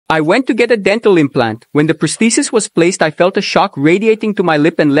I went to get a dental implant. When the prosthesis was placed, I felt a shock radiating to my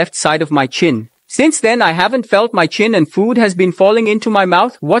lip and left side of my chin. Since then, I haven't felt my chin and food has been falling into my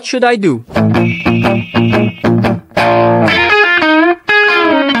mouth. What should I do?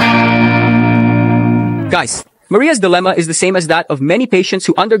 Guys, Maria's dilemma is the same as that of many patients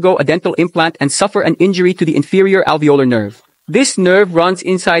who undergo a dental implant and suffer an injury to the inferior alveolar nerve. This nerve runs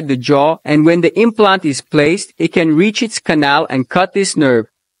inside the jaw, and when the implant is placed, it can reach its canal and cut this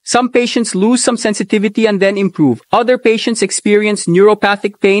nerve. Some patients lose some sensitivity and then improve. Other patients experience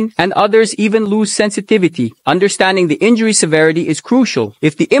neuropathic pain, and others even lose sensitivity. Understanding the injury severity is crucial.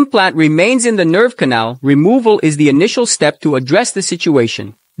 If the implant remains in the nerve canal, removal is the initial step to address the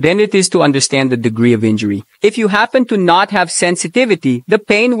situation. Then it is to understand the degree of injury. If you happen to not have sensitivity, the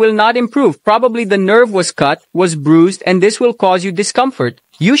pain will not improve. Probably the nerve was cut, was bruised, and this will cause you discomfort.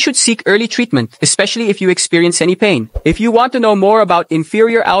 You should seek early treatment, especially if you experience any pain. If you want to know more about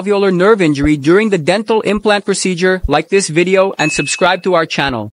inferior alveolar nerve injury during the dental implant procedure, like this video and subscribe to our channel.